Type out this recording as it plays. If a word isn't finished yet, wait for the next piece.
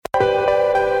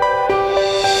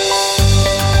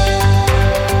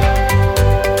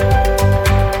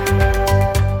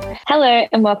Hello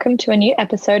and welcome to a new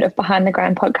episode of Behind the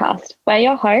Grind podcast. We're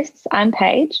your hosts. I'm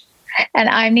Paige. And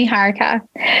I'm Niharika.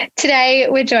 Today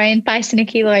we're joined by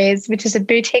Seneca Lawyers, which is a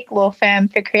boutique law firm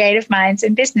for creative minds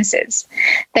and businesses.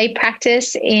 They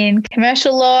practice in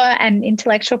commercial law and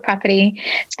intellectual property,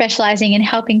 specialising in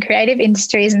helping creative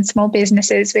industries and small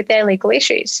businesses with their legal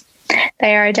issues.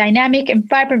 They are a dynamic and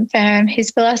vibrant firm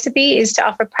whose philosophy is to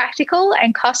offer practical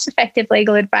and cost-effective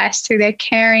legal advice through their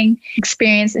caring,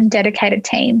 experienced and dedicated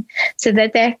team so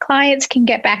that their clients can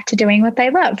get back to doing what they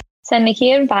love.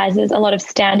 Seneca advises a lot of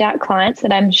standout clients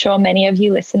that I'm sure many of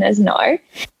you listeners know.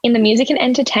 In the music and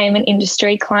entertainment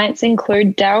industry, clients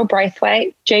include Daryl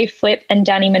Braithwaite, G Flip and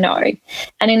Danny Minogue.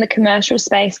 And in the commercial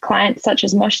space, clients such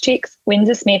as Mosh Chicks,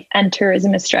 Windsor Smith and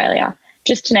Tourism Australia,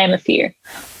 just to name a few.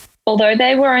 Although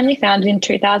they were only founded in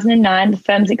 2009, the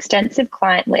firm's extensive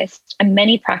client list and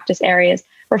many practice areas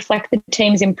reflect the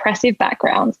team's impressive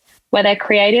backgrounds, where their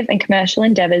creative and commercial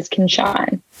endeavours can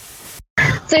shine.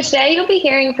 So today you'll be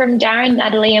hearing from Darren,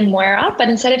 Natalie and Moira, but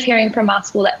instead of hearing from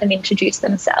us, we'll let them introduce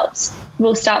themselves.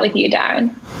 We'll start with you,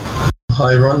 Darren.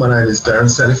 Hi everyone, my name is Darren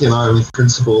Seneca and I'm the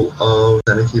principal of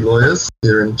Seneca Lawyers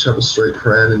here in Chapel Street,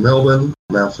 Prahran in Melbourne.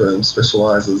 Our firm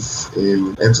specialises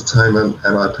in entertainment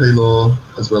and IP law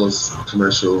as well as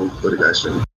commercial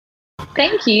litigation.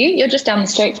 Thank you. You're just down the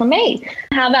street from me.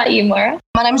 How about you, Moira?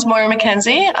 My name's Moira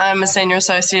McKenzie. I'm a senior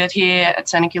associate here at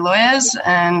Seneca Lawyers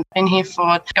and been here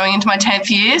for going into my 10th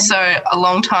year, so a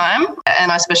long time.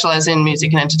 And I specialise in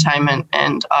music and entertainment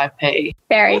and IP.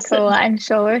 Very cool. I'm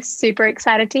sure we're super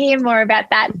excited to hear more about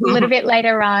that a little bit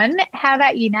later on. How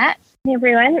about you, Nat? Hey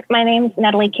everyone, my name's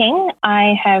Natalie King.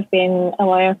 I have been a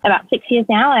lawyer for about 6 years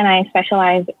now and I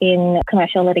specialise in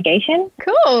commercial litigation.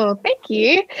 Cool, thank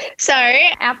you. So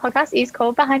our podcast is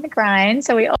called Behind the Grind.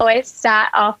 So we always start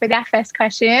off with our first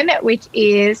question, which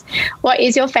is, what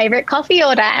is your favourite coffee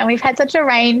order? And we've had such a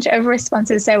range of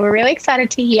responses, so we're really excited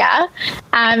to hear.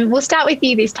 We'll start with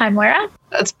you this time, Moira.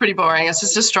 It's pretty boring. It's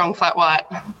just a strong flat white.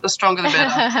 The stronger the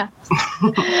better.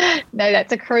 No,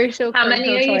 that's a crucial How many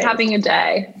are you having a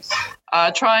day?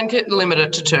 Try and limit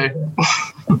it to 2.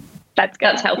 That's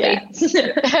good. That's healthy.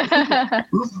 Yeah.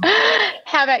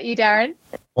 How about you, Darren?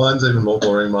 Mine's even more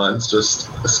boring. Mine's just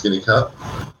a skinny cup,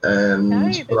 but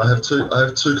I have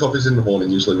two coffees in the morning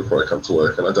usually before I come to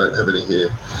work, and I don't have any here,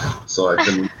 so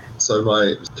So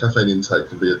my caffeine intake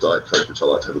can be a Diet Coke, which I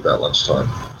like to have about lunchtime.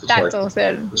 That's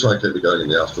awesome. To try and keep me going in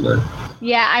the afternoon.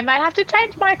 Yeah, I might have to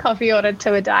change my coffee order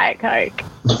to a Diet Coke.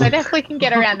 I definitely can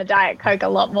get around the Diet Coke a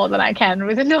lot more than I can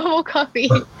with a normal coffee.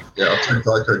 Yeah, I'll take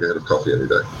Diet Coke ahead of coffee any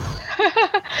day.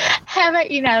 How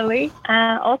about you, Natalie?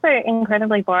 Also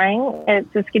incredibly boring.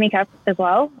 It's a skinny cup as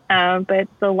well, but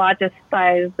it's the largest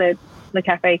size that the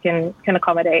cafe can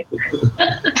accommodate.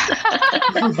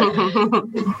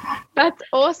 That's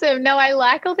awesome. No, I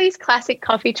like all these classic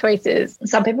coffee choices.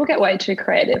 Some people get way too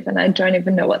creative and I don't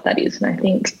even know what that is. And I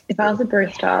think if I was a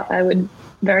barista, I would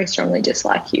very strongly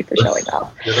dislike you for showing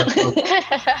up.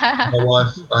 Yeah, my wife,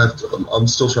 I'm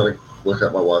still trying to work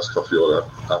out my wife's coffee order.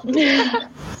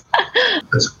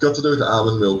 It's got to do with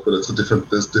almond milk, but there's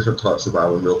different types of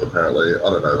almond milk apparently. I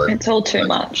don't know. It's all too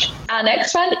much. Our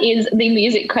next one is the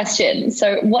music question.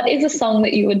 So what is a song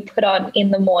that you would put on in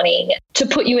the morning to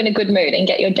put you in a good mood and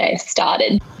get your day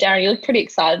started? Darren, you look pretty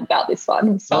excited about this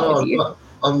one.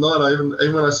 I'm not.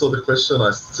 Even when I saw the question,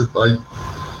 I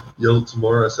yelled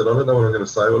tomorrow. I said, I don't know what I'm going to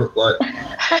say. I wouldn't put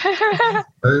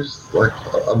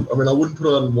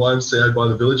on YMCA by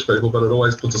the Village People, but it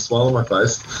always puts a smile on my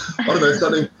face. I don't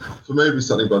know, for me it'd be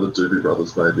something by the Doobie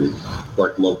Brothers, maybe,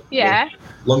 like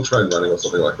Long Train Running or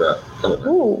something like that. I don't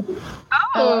know. Ooh.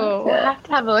 Oh, we'll have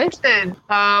to have a listen.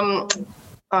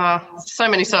 So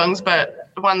many songs, but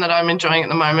the one that I'm enjoying at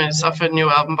the moment is off a new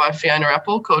album by Fiona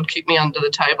Apple called Keep Me Under the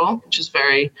Table, which is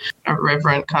very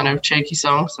irreverent, kind of cheeky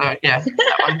song. So, yeah,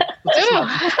 that one.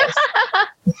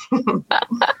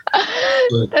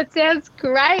 That sounds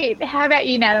great. How about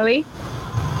you, Natalie?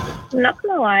 I'm not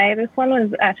going to lie, this one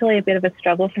was actually a bit of a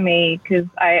struggle for me because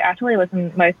I actually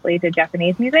listen mostly to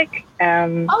Japanese music.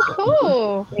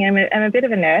 Cool. Yeah, I'm a bit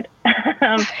of a nerd.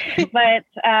 But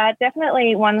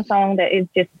definitely one song that is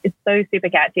so super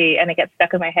catchy and it gets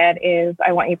stuck in my head is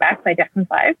I Want You Back by Jackson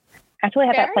 5. I actually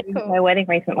had that played at my wedding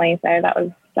recently, so that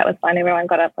was fun. Everyone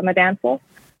got up on the dance floor.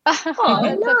 Oh,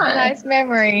 that's a nice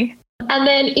memory. And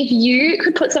then if you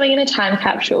could put something in a time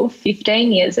capsule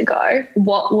 15 years ago,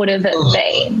 what would have it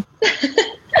been?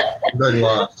 Don't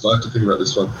laugh. I have to think about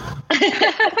this one.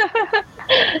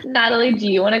 Natalie,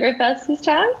 do you want to go first this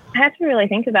time? I had to really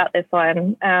think about this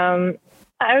one. I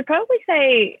would probably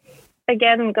say,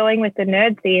 again, going with the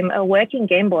nerd theme, a working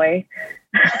Game Boy.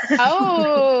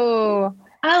 Oh,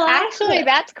 Actually,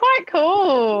 that's quite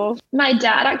cool. My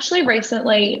dad actually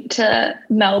recently to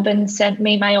Melbourne sent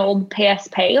me my old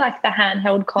PSP, like the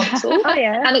handheld console. Oh,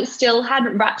 yeah. And it still had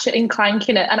Ratchet and Clank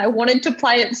in it. And I wanted to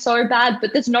play it so bad,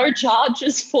 but there's no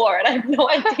charges for it. I have no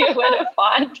idea where to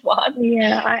find one.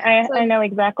 Yeah, I know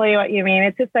exactly what you mean.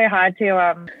 It's just so hard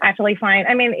to actually find.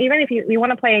 I mean, even if you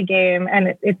want to play a game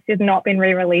and it's just not been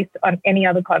re-released on any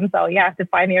other console, you have to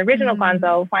find the original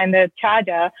console, find the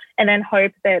charger, and then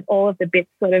hope that all of the bits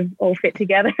sort of all fit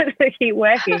together to keep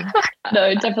working.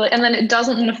 No, definitely. And then it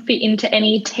doesn't fit into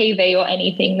any TV or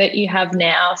anything that you have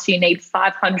now. So you need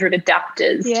 500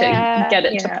 adapters to get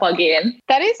it to plug in.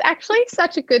 That is actually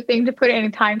such a good thing to put in a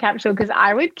time capsule, because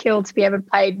I would kill to be able to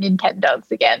play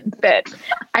Nintendogs again. But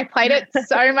I played it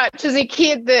so much as a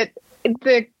kid that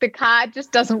the card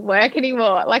just doesn't work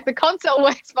anymore. Like, the console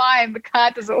works fine, the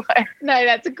card doesn't work. No,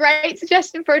 that's a great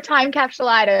suggestion for a time capsule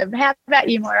item. How about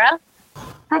you, Moira?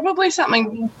 Probably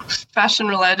something fashion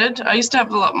related. I used to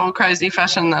have a lot more crazy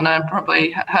fashion than I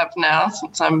probably have now,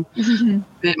 since I'm a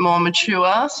bit more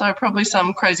mature. So probably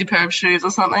some crazy pair of shoes or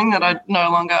something that I no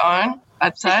longer own,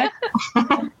 I'd say.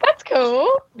 That's cool.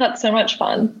 That's so much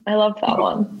fun. I love that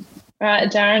one. All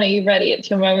right, Darren, are you ready? It's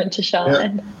your moment to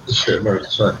shine. Yeah, moment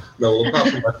to shine. No,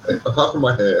 well, apart from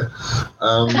my hair,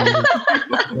 I'm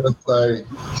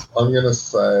gonna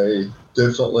say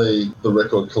definitely the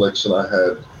record collection I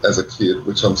had as a kid,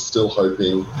 which I'm still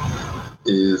hoping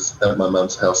is at my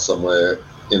mum's house somewhere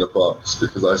in a box,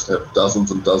 because I used to have dozens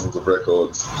and dozens of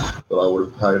records that I would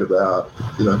have paid about,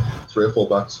 $3 or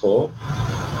 $4 for.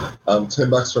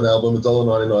 $10 for an album,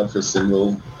 $1.99 for a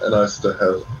single, and I used to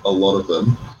have a lot of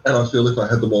them. And I feel if I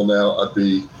had them all now, I'd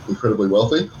be incredibly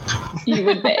wealthy. You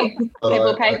would be.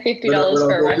 People pay $50 for a record.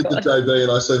 When I walk into JB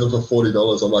and I see them for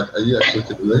 $40, I'm like, are you actually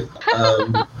kidding me?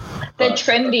 They're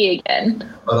trendy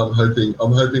again. But I'm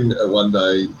hoping one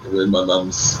day, in my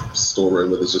mum's storeroom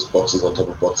where there's just boxes on top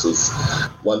of boxes,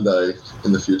 one day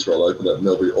in the future I'll open it and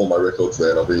there'll be all my records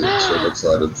there and I'll be extremely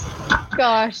excited.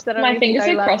 Gosh, my fingers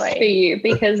are crossed for you,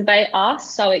 because they are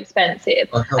so expensive.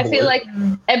 I feel like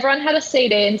everyone had a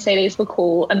CD and CDs were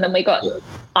cool, and then we got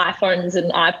iPhones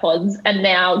and iPods, and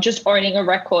now just owning a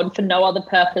record for no other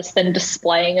purpose than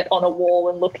displaying it on a wall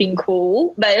and looking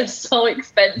cool. They are so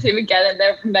expensive again, and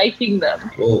they're making them.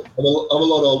 Well, I'm a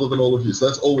lot older than all of you, so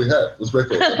that's all we had was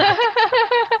records.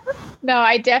 No,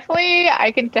 I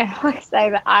can definitely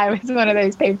say that I was one of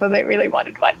those people that really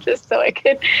wanted one just so I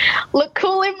could look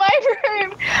cool in my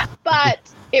room. But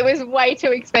it was way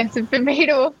too expensive for me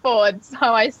to afford, so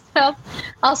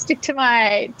I'll stick to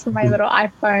my little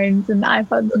iPhones and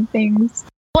iPods and things.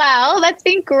 Well, that's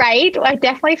been great. I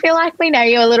definitely feel like we know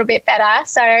you a little bit better.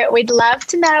 So we'd love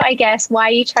to know, I guess, why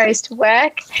you chose to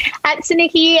work at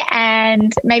Sneaky,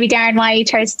 and maybe, Darren, why you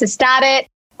chose to start it,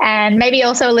 and maybe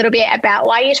also a little bit about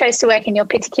why you chose to work in your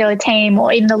particular team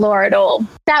or in the law at all.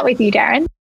 Start with you, Darren.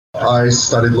 I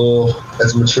studied law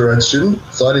as a mature age student,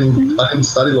 so I didn't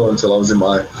study law until I was in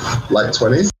my late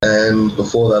 20s, and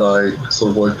before that I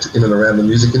sort of worked in and around the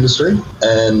music industry,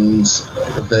 and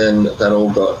then that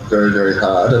all got very, very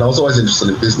hard, and I was always interested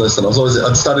in business, and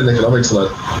I'd studied economics and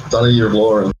I'd done a year of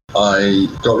law, and I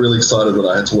got really excited when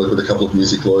I had to work with a couple of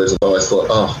music lawyers, and I always thought,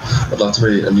 I'd love to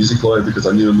be a music lawyer because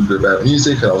I knew a little bit about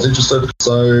music and I was interested.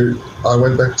 So I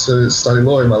went back to study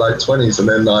law in my late 20s, and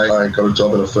then I got a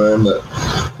job in a firm that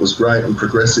was great and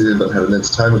progressive and had an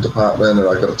entertainment department, and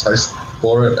I got a taste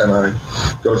for it, and I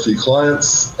got a few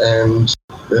clients, and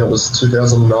then it was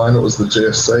 2009, it was the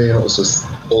GFC, and it was just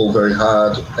all very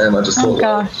hard, and I just thought,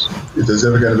 if there's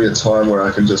ever going to be a time where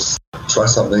I can just try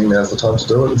something, now's the time to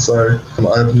do it. And so I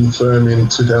opened the firm in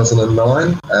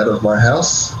 2009 out of my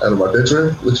house, out of my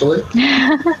bedroom, literally.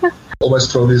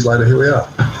 Almost 12 years later, here we are.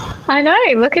 I know,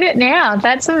 look at it now.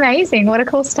 That's amazing. What a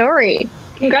cool story.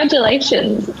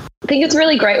 Congratulations. I think it's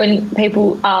really great when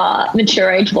people are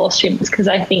mature age law students, because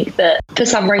I think that for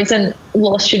some reason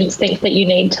law students think that you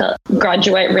need to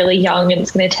graduate really young and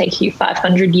it's going to take you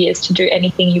 500 years to do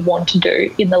anything you want to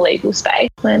do in the legal space.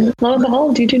 And lo and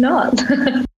behold, you do not.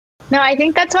 No, I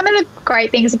think that's one of the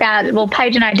great things about,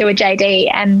 Paige and I do a JD,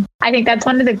 and I think that's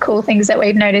one of the cool things that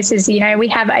we've noticed is, we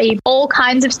have all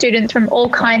kinds of students from all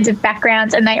kinds of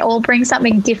backgrounds, and they all bring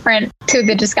something different to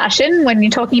the discussion. When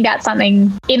you're talking about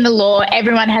something in the law,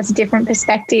 everyone has a different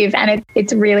perspective, and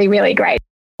it's really, really great.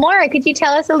 Moira, could you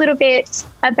tell us a little bit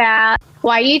about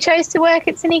why you chose to work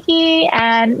at Sneaky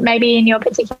and maybe in your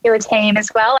particular team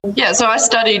as well? Yeah, so I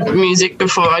studied music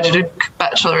before. I did a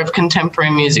Bachelor of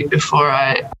Contemporary Music before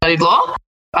I studied law.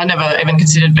 I never even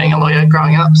considered being a lawyer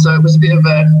growing up, so it was a bit of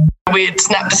a weird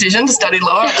snap decision to study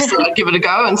law. I just thought I'd give it a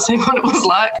go and see what it was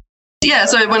like. Yeah,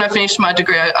 so when I finished my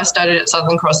degree, I studied at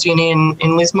Southern Cross Uni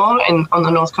in Lismore on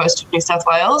the north coast of New South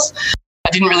Wales.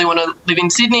 I didn't really want to live in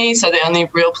Sydney, so the only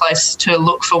real place to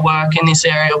look for work in this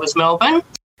area was Melbourne.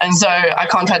 And so I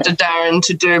contacted Darren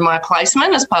to do my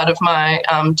placement as part of my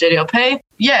GDLP.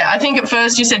 Yeah, I think at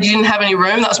first you said you didn't have any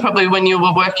room. That was probably when you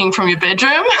were working from your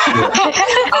bedroom. You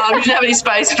didn't have any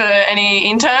space for any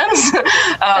interns.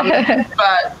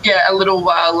 But, yeah, a little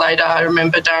while later, I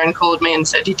remember Darren called me and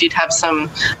said he did have some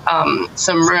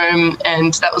room,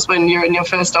 and that was when you were in your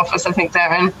first office, I think,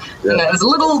 Darren. Yeah. And there was a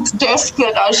little desk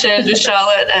that I shared with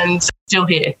Charlotte, and still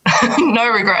here.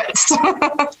 No regrets.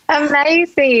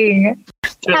 Amazing.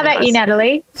 Really How about nice. you,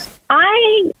 Natalie?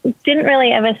 I didn't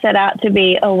really ever set out to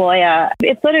be a lawyer.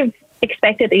 It's sort of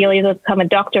expected that you'll either become a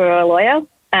doctor or a lawyer,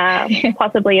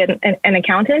 possibly an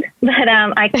accountant. But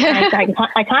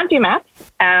I can't do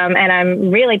maths, and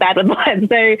I'm really bad with words.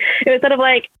 So it was sort of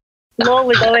like law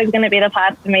was always going to be the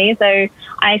path for me. So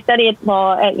I studied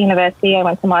law at university. I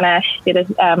went to Monash,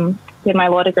 did my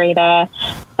law degree there,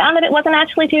 found that it wasn't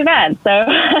actually too bad. So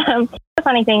the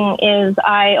funny thing is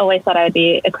I always thought I would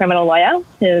be a criminal lawyer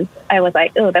because I was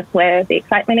like, oh, that's where the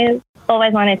excitement is.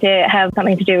 Always wanted to have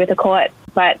something to do with the court.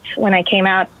 But when I came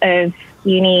out of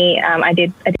uni, I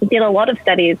did a lot of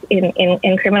studies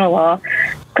in criminal law.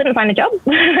 Couldn't find a job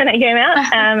when I came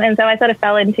out, and so I sort of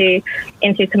fell into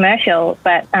commercial.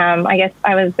 But I guess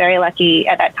I was very lucky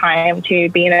at that time to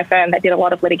be in a firm that did a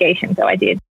lot of litigation, so I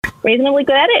did reasonably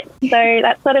good at it. So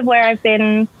that's sort of where I've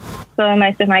been for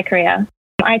most of my career.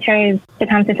 I chose to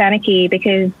come to Whanake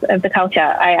because of the culture.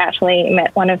 I actually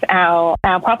met one of our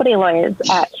property lawyers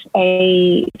at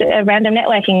a random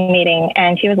networking meeting,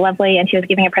 and she was lovely, and she was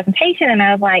giving a presentation, and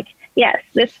I was like, yes,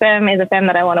 this firm is a firm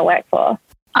that I want to work for.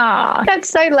 Oh, that's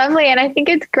so lovely. And I think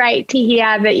it's great to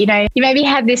hear that, you maybe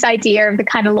had this idea of the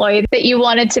kind of lawyer that you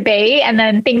wanted to be, and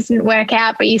then things didn't work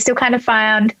out, but you still kind of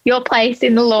found your place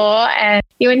in the law and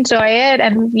you enjoy it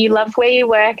and you love where you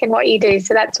work and what you do.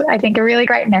 So that's, I think, a really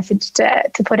great message to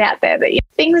put out there, that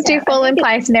things do fall in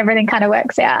place and everything kind of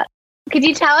works out. Could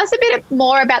you tell us a bit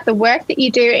more about the work that you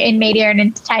do in media and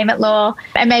entertainment law,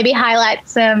 and maybe highlight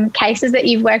some cases that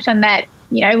you've worked on that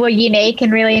were unique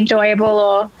and really enjoyable,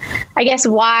 or I guess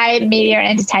why media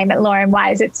and entertainment law and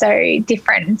why is it so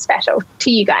different and special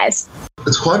to you guys?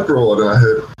 It's quite broad, and I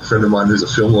heard a friend of mine who's a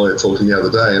film lawyer talking the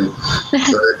other day, and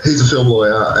so he's a film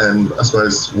lawyer, and I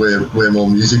suppose we're more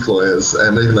music lawyers,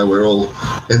 and even though we're all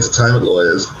entertainment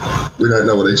lawyers, we don't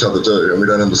know what each other do, and we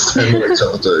don't understand what each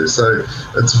other do. So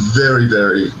it's very,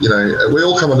 very, we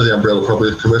all come under the umbrella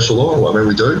probably of commercial law. I mean,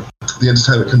 we do. The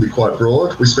entertainment can be quite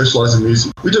broad. We specialise in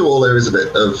music. We do all areas of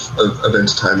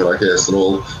entertainment, I guess, and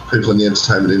all people in the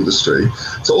entertainment industry.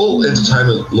 So all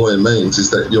entertainment lawyer means is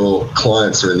that your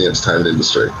clients are in the entertainment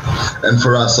industry. And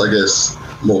for us, I guess,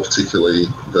 more particularly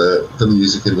the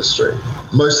music industry.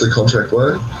 Mostly contract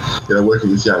work,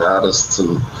 working with young artists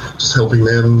and just helping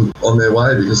them on their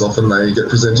way, because often they get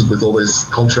presented with all these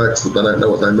contracts that they don't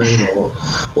know what they mean or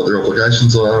what their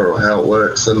obligations are or how it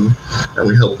works, and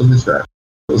we help them with that.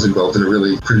 I was involved in a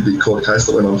really pretty big court case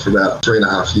that went on for about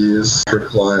 3.5 years for a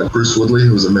client, Bruce Woodley,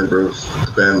 who was a member of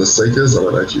the band The Seekers. I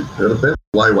don't know if you've heard of them.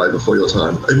 Way before your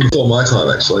time, even before my time,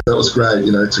 actually. That was great,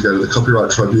 to go to the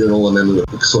Copyright Tribunal, and then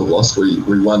we sort of lost. We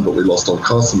won, but we lost on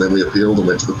costs, and then we appealed and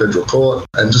went to the federal court.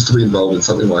 And just to be involved in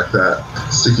something like that,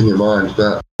 stick in your mind.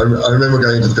 But I remember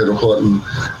going into the federal court, and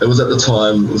it was at the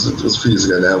time, it was a few years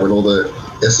ago now, when all the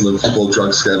Essendon football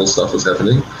drug scandal stuff was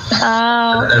happening.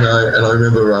 Oh. And I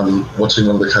remember watching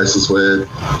one of the cases where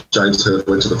James Hirth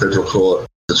went to the federal court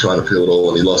to try and appeal it all,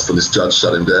 and he lost, and this judge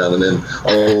shut him down, and then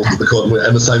the court,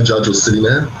 and the same judge was sitting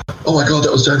there. Oh my God,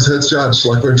 that was James Hirth's judge!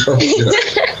 Like, we're in trouble.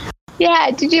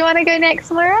 Yeah, did you want to go next,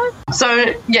 Laura?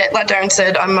 So, yeah, like Darren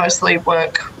said, I mostly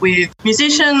work with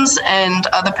musicians and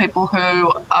other people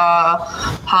who are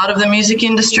part of the music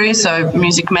industry, so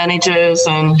music managers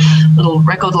and little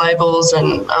record labels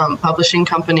and publishing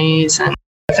companies and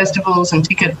festivals and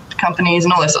ticket companies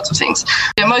and all those sorts of things.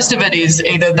 Yeah, most of it is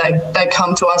either they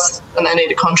come to us and they need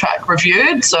a contract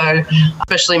reviewed, so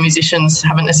especially musicians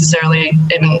haven't necessarily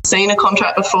even seen a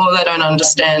contract before. They don't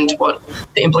understand what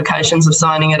the implications of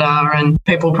signing it are, and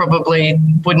people probably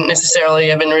wouldn't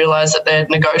necessarily even realise that they're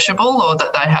negotiable or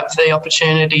that they have the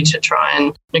opportunity to try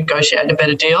and negotiate a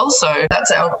better deal. So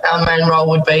that's our main role,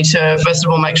 would be to first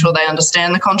of all make sure they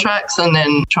understand the contracts and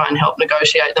then try and help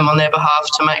negotiate them on their behalf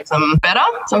to make them better.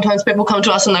 Sometimes people come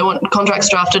to us and they want contracts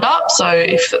drafted up. So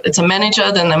if it's a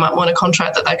manager, then they might want a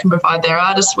contract that they can provide their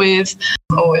artists with.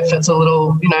 or if it's a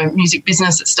little, music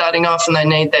business that's starting off and they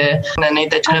need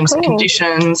their terms and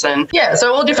conditions, and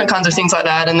so all different kinds of things like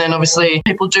that. And then obviously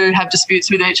people do have disputes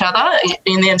with each other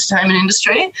in the entertainment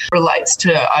industry. Relates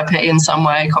to IP in some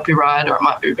way, copyright, or it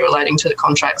might be relating to the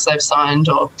contracts they've signed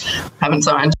or haven't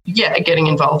signed. Getting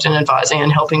involved in advising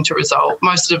and helping to resolve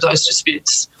most of those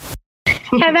disputes.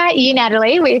 How about you,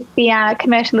 Natalie, with the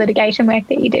commercial litigation work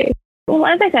that you do? Well,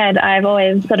 as I said, I've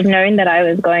always sort of known that I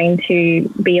was going to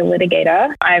be a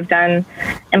litigator. I've done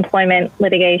employment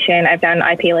litigation. I've done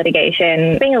IP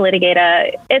litigation. Being a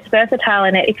litigator, it's versatile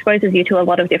and it exposes you to a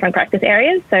lot of different practice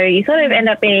areas. So you sort of end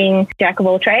up being jack of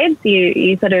all trades.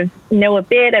 You sort of know a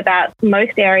bit about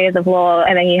most areas of law,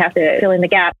 and then you have to fill in the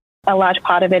gap. A large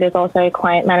part of it is also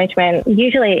client management.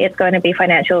 Usually it's going to be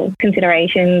financial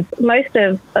considerations. Most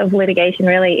of litigation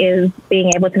really is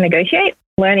being able to negotiate,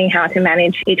 learning how to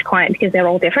manage each client because they're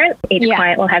all different. Each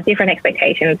client will have different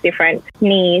expectations, different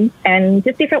needs, and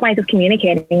just different ways of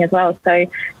communicating as well. So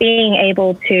being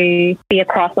able to be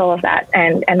across all of that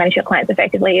and manage your clients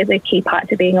effectively is a key part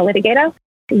to being a litigator.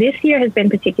 This year has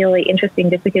been particularly interesting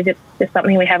just because it's just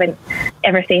something we haven't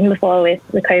ever seen before with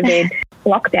the COVID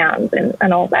lockdowns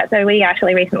and all of that. So we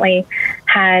actually recently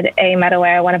had a matter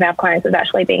where one of our clients was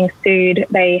actually being sued.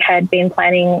 They had been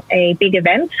planning a big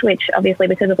event, which obviously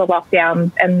because of the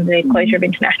lockdown and the closure of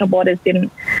international borders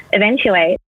didn't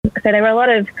eventuate. So there were a lot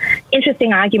of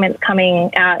interesting arguments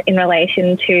coming out in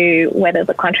relation to whether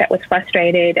the contract was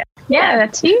frustrated. Yeah,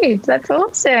 that's huge. That's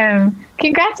awesome.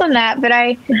 Congrats on that. But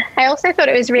I also thought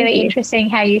it was really interesting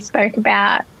how you spoke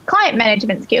about client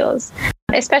management skills,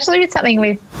 especially with something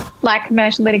with like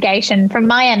commercial litigation. From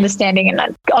my understanding,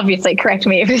 and obviously correct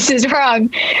me if this is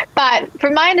wrong, but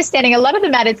from my understanding, a lot of the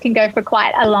matters can go for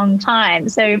quite a long time.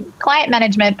 So client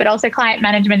management, but also client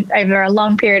management over a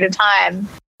long period of time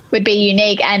would be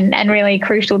unique and really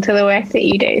crucial to the work that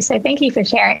you do. So thank you for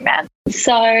sharing that.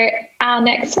 So our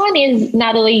next one is,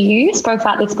 Natalie, you spoke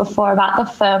about this before, about the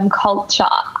firm culture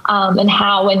and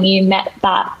how when you met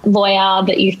that lawyer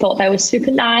that you thought they were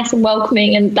super nice and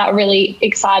welcoming and that really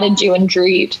excited you and drew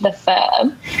you to the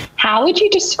firm. How would you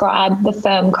describe the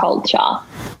firm culture?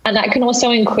 And that can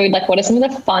also include, like, what are some of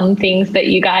the fun things that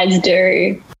you guys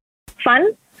do?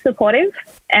 Fun, supportive,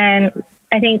 and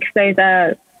I think those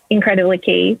are incredibly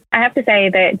key. I have to say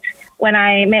that when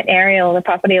I met Ariel, the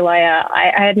property lawyer,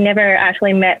 I had never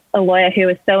actually met a lawyer who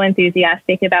was so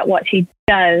enthusiastic about what she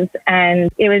does,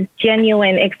 and it was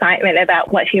genuine excitement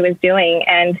about what she was doing.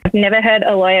 And I've never heard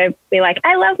a lawyer be like,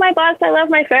 I love my boss, I love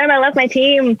my firm, I love my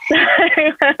team. So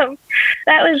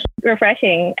that was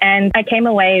refreshing. And I came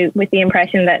away with the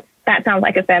impression that sounds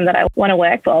like a firm that I want to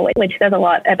work for, which says a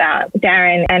lot about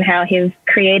Darren and how he's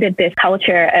created this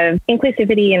culture of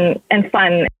inclusivity and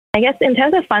fun. I guess in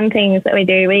terms of fun things that we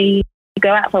do, we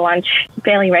go out for lunch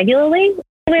fairly regularly.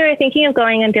 We were thinking of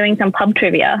going and doing some pub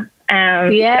trivia. So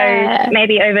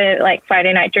maybe over like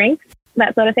Friday night drinks,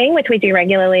 that sort of thing, which we do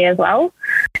regularly as well.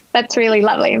 That's really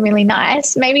lovely and really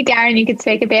nice. Maybe, Darren, you could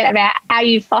speak a bit about how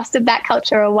you fostered that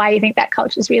culture or why you think that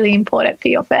culture is really important for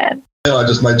your firm. Yeah, I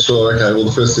just made sure,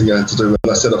 the first thing I had to do when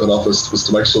I set up an office was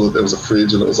to make sure that there was a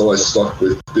fridge and it was always stocked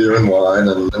with beer and wine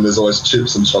and there's always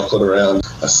chips and chocolate around.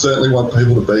 I certainly want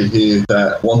people to be here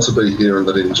that want to be here and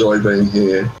that enjoy being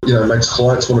here. It makes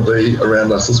clients want to be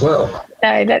around us as well.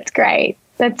 No, that's great.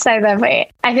 That's so lovely.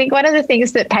 I think one of the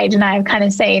things that Paige and I have kind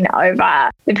of seen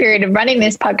over the period of running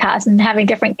this podcast and having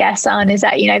different guests on is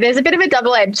that, there's a bit of a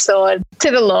double-edged sword to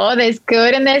the law. There's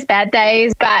good and there's bad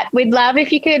days, but we'd love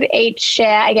if you could each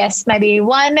share, I guess, maybe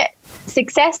one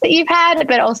success that you've had,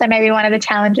 but also maybe one of the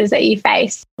challenges that you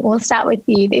face. We'll start with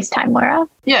you this time, Laura.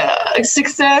 Yeah,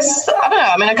 success. I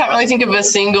don't know. I can't really think of a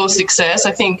single success.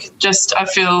 I think I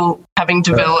feel having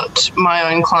developed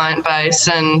my own client base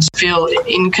and feel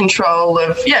in control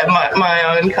of,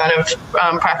 my own kind of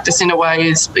practice in a way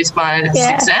is my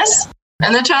success.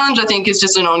 And the challenge, I think, is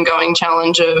just an ongoing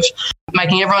challenge of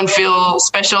making everyone feel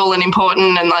special and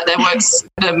important and like their work's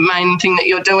the main thing that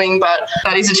you're doing. But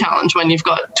that is a challenge when you've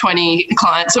got 20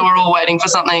 clients who are all waiting for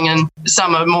something and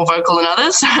some are more vocal than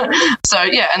others. So,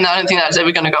 and I don't think that's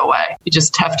ever going to go away. You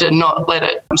just have to not let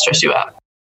it stress you out.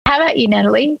 How about you,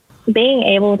 Natalie? Being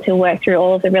able to work through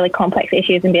all of the really complex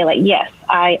issues and be like, yes,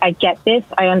 I get this,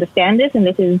 I understand this, and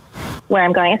this is where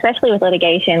I'm going, especially with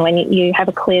litigation, when you have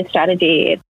a clear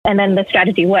strategy and then the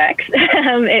strategy works.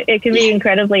 It can be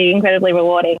incredibly, incredibly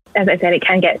rewarding. As I said, it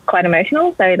can get quite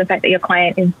emotional. So the fact that your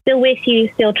client is still with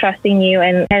you, still trusting you,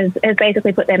 and has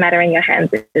basically put their matter in your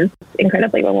hands is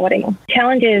incredibly rewarding.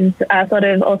 Challenges are sort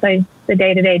of also the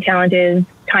day-to-day challenges,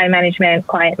 time management,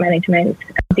 client management.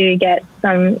 do get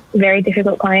some very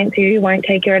difficult clients who won't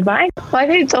take your advice. Well, I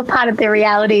think it's all part of the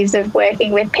realities of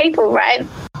working with people, right?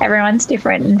 Everyone's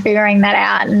different, and figuring that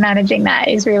out and managing that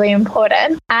is really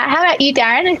important. How about you,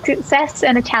 Darren? A success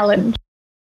and a challenge?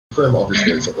 Firm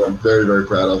obviously is something I'm very, very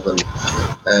proud of and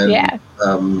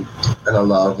I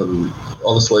love, and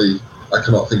honestly, I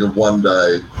cannot think of one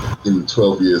day in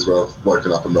 12 years where I've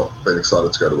woken up and not been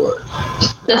excited to go to work.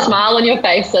 The smile on your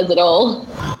face says it all.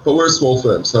 But we're a small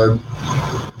firm, so,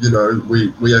 you know,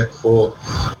 we act for,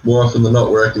 more often than not,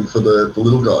 we're acting for the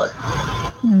little guy.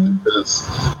 But it's,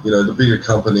 you know, the bigger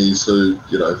companies who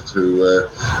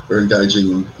are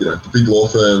engaging, you know, the big law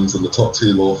firms and the top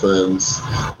tier law firms.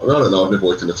 I mean, I don't know, I've never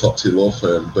worked in a top tier law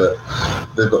firm, but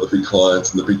they've got the big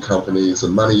clients and the big companies,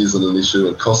 and money isn't an issue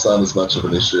and costs aren't as much of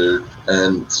an issue,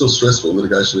 and it's still stressful.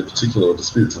 Litigation in particular, or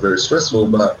disputes, are very stressful,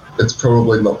 but it's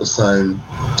probably not the same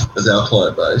as our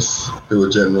client base, who are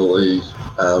generally,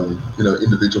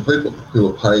 individual people who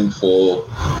are paying for,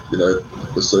 you know,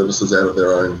 the services out of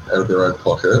their own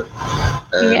pocket,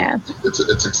 and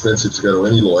it's expensive to go to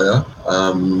any lawyer,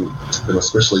 and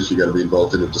especially if you're going to be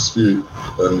involved in a dispute,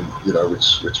 and you know,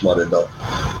 which might end up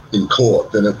in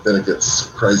court, then it gets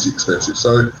crazy expensive.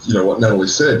 So, you know, what Natalie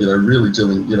said, you know, really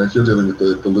dealing, you know, if you're dealing with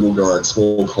the little guy and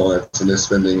small clients, and they're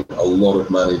spending a lot of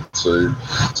money to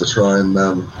try and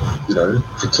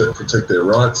protect their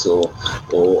rights or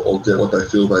get what they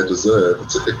feel they deserve,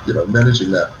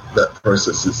 managing that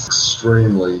process is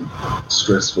extremely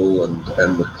stressful, and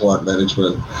the client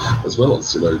management, as well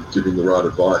as, you know, giving the right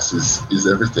advice is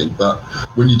everything. But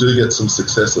when you do get some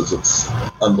successes, it's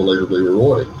unbelievably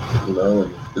rewarding, you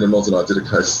know. And Moz and I did a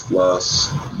case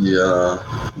last year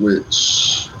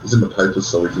which is in the papers,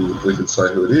 so we can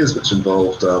say who it is, which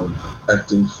involved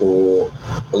acting for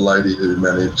a lady who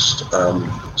managed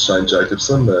Shane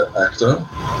Jacobson, the actor,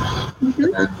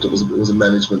 and it was a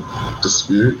management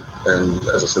dispute. And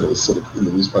as I said, it was sort of in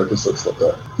the newspaper, so it's not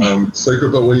that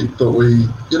secret. But we,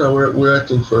 you know, we're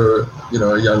acting for, you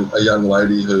know, a young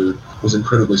lady who was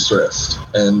incredibly stressed,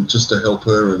 and just to help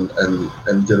her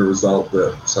and get a result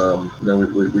that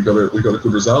we got a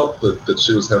good result that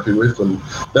she was happy with, and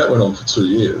that went on for 2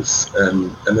 years,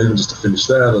 and even just to finish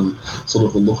that, and sort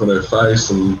of the look on her face,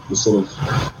 and the sort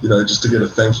of, you know, just to get a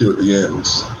thank you at the end,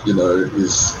 you know,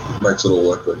 makes it all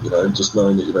worth it. You know, just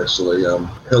knowing that you've actually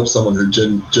helped someone who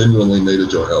genuinely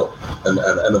needed your help, and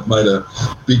have made a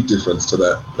big difference to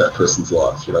that person's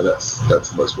life. You know, that's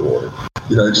the most rewarding.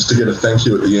 You know, just to get a thank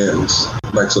you at the end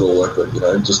makes it all worth it. You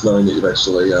know, just knowing that you've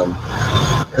actually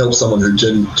helped someone who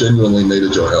genuinely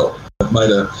needed your help, have made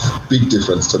a big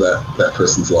difference to that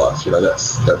person's life. You know,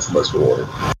 that's the most rewarding.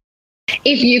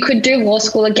 If you could do law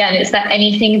school again, is there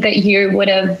anything that you would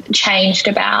have changed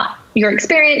about your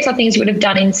experience, or things you would have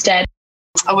done instead?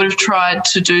 I would have tried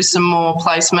to do some more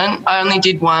placement. I only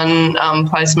did one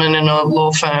placement in a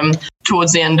law firm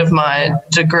towards the end of my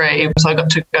degree. So I got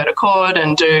to go to court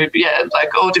and do,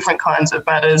 all different kinds of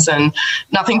matters, and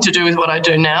nothing to do with what I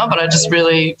do now, but I just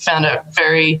really found it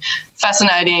very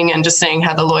fascinating, and just seeing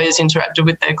how the lawyers interacted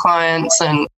with their clients.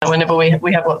 And whenever we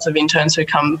have lots of interns who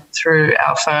come through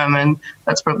our firm, and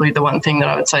that's probably the one thing that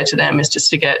I would say to them, is just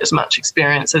to get as much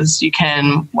experience as you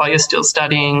can while you're still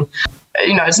studying.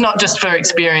 You know, it's not just for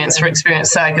experience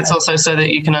sake, it's also so that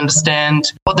you can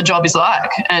understand what the job is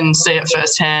like and see it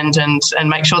firsthand, and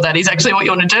make sure that is actually what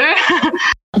you want to do.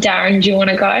 Darren, do you want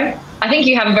to go? I think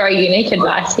you have very unique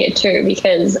advice here too,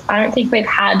 because I don't think we've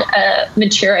had a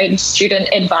mature age student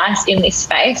advice in this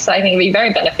space, so I think it'd be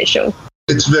very beneficial.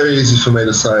 It's very easy for me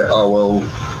to say, oh,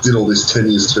 well, did all this 10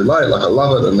 years too late, like I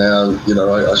love it, and now, you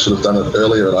know, I should have done it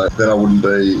earlier, and then I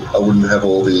wouldn't have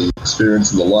all the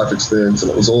experience and the life experience,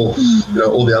 and it was all, you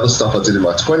know, all the other stuff I did in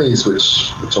my 20s,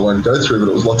 which I won't go through,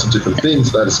 but it was lots of different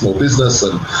things. I had a small business,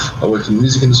 and I worked in the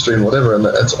music industry and whatever, and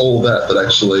it's all that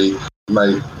actually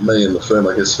made me and the firm,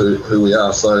 I guess, who we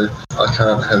are. So I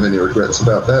can't have any regrets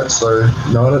about that. So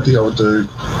no, I don't think I would do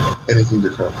anything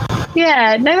different.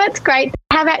 Yeah, no, that's great.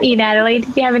 How about you, Natalie?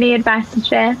 Did you have any advice to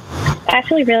share?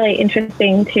 Actually really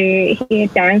interesting to hear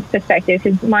Darren's perspective,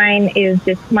 because mine is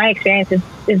just, my experience is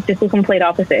just the complete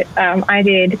opposite. I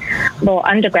did law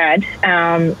undergrad,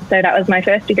 so that was my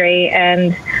first degree,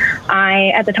 and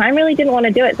I at the time really didn't want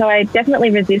to do it, so I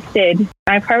definitely resisted.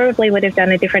 I probably would have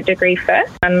done a different degree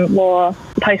first, law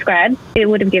postgrad. It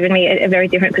would have given me a very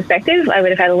different perspective. I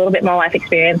would have had a little bit more life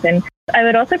experience, and I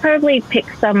would also probably pick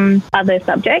some other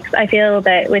subjects. I feel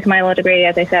that with my law degree,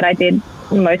 as I said, I did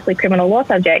mostly criminal law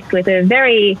subjects with a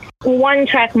very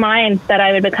one-track mind that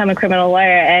I would become a criminal lawyer.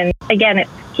 And again,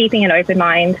 it's keeping an open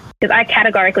mind, because I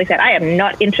categorically said I am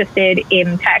not interested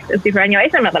in tax and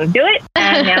superannuation. I'm not going to do it.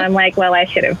 And now I'm like, well, I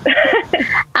should have.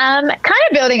 Kind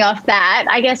of building off that,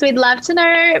 I guess we'd love to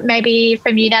know maybe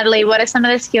from you, Natalie, what are some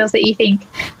of the skills that you think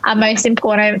are most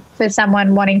important for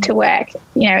someone wanting to work,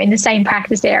 in the same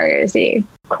practice area as you?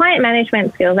 Client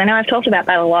management skills. I know I've talked about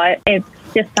that a lot. It's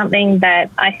just something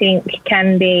that I think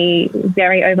can be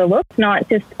very overlooked. Not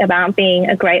just about being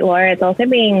a great lawyer, it's also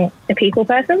being a people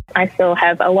person. I still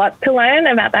have a lot to learn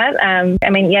about that.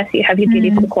 Yes, you have your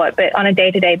duties to the court, but on a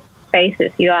day-to-day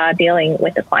basis, you are dealing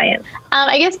with the client.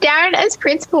 I guess, Darren, as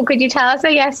principal, could you tell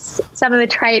us, some of the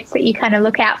traits that you kind of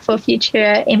look out for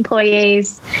future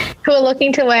employees who are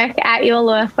looking to work at your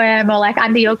law firm or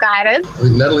under your guidance? I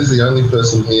think Natalie's the only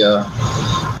person here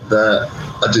that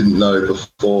I didn't know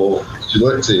before she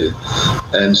worked here,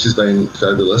 and she's been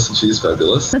fabulous, and she's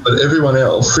fabulous. But everyone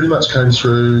else pretty much came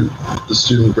through the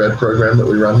student grad program that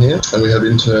we run here, and we have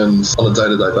interns on a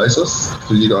day-to-day basis.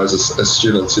 For you guys as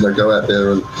students, go out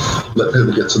there and let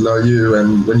people get to know you,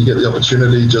 and when you get the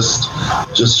opportunity, just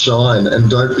shine, and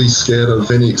don't be scared of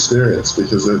any experience,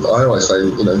 because I always say,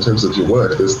 in terms of your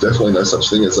work, there's definitely no such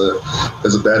thing as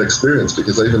a bad experience,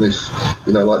 because even if,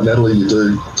 like Natalie, you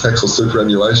do tax or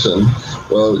superannuation,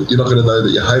 well, you're not going to know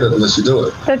that you hate it unless you do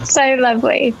it. That's so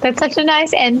lovely. That's such a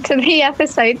nice end to the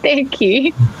episode. Thank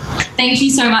you. Thank you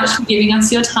so much for giving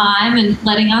us your time and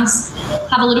letting us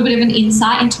have a little bit of an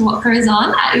insight into what goes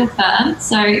on at your firm.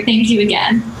 So thank you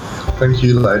again. Thank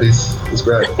you, ladies. It was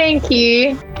great. Thank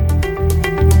you.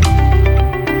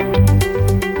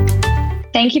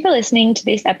 Thank you for listening to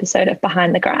this episode of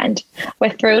Behind the Grind. We're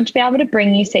thrilled to be able to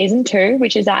bring you season 2,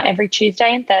 which is out every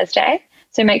Tuesday and Thursday.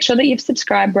 So make sure that you've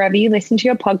subscribed wherever you listen to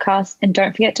your podcast, and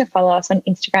don't forget to follow us on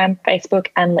Instagram, Facebook,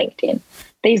 and LinkedIn.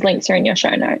 These links are in your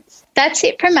show notes. That's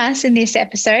it from us in this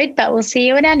episode, but we'll see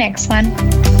you in our next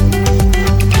one.